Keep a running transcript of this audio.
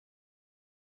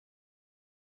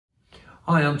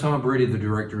Hi, I'm Tom Brady, the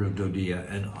Director of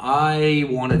DoDEA, and I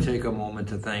want to take a moment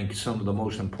to thank some of the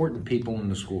most important people in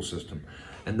the school system,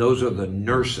 and those are the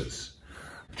nurses.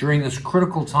 During this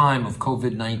critical time of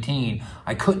COVID-19,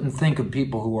 I couldn't think of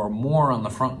people who are more on the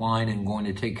front line and going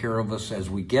to take care of us as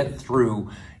we get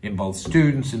through in both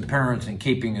students and parents and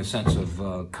keeping a sense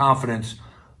of confidence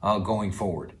going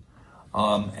forward.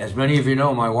 As many of you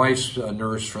know, my wife's a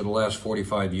nurse for the last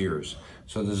 45 years,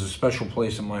 so there's a special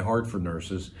place in my heart for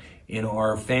nurses. In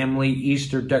our family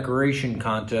Easter decoration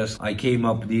contest, I came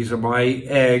up, these are my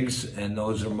eggs, and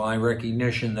those are my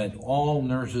recognition that all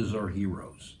nurses are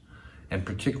heroes. And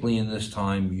particularly in this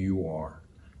time, you are.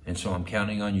 And so I'm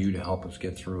counting on you to help us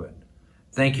get through it.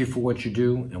 Thank you for what you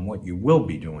do and what you will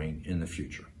be doing in the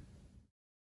future.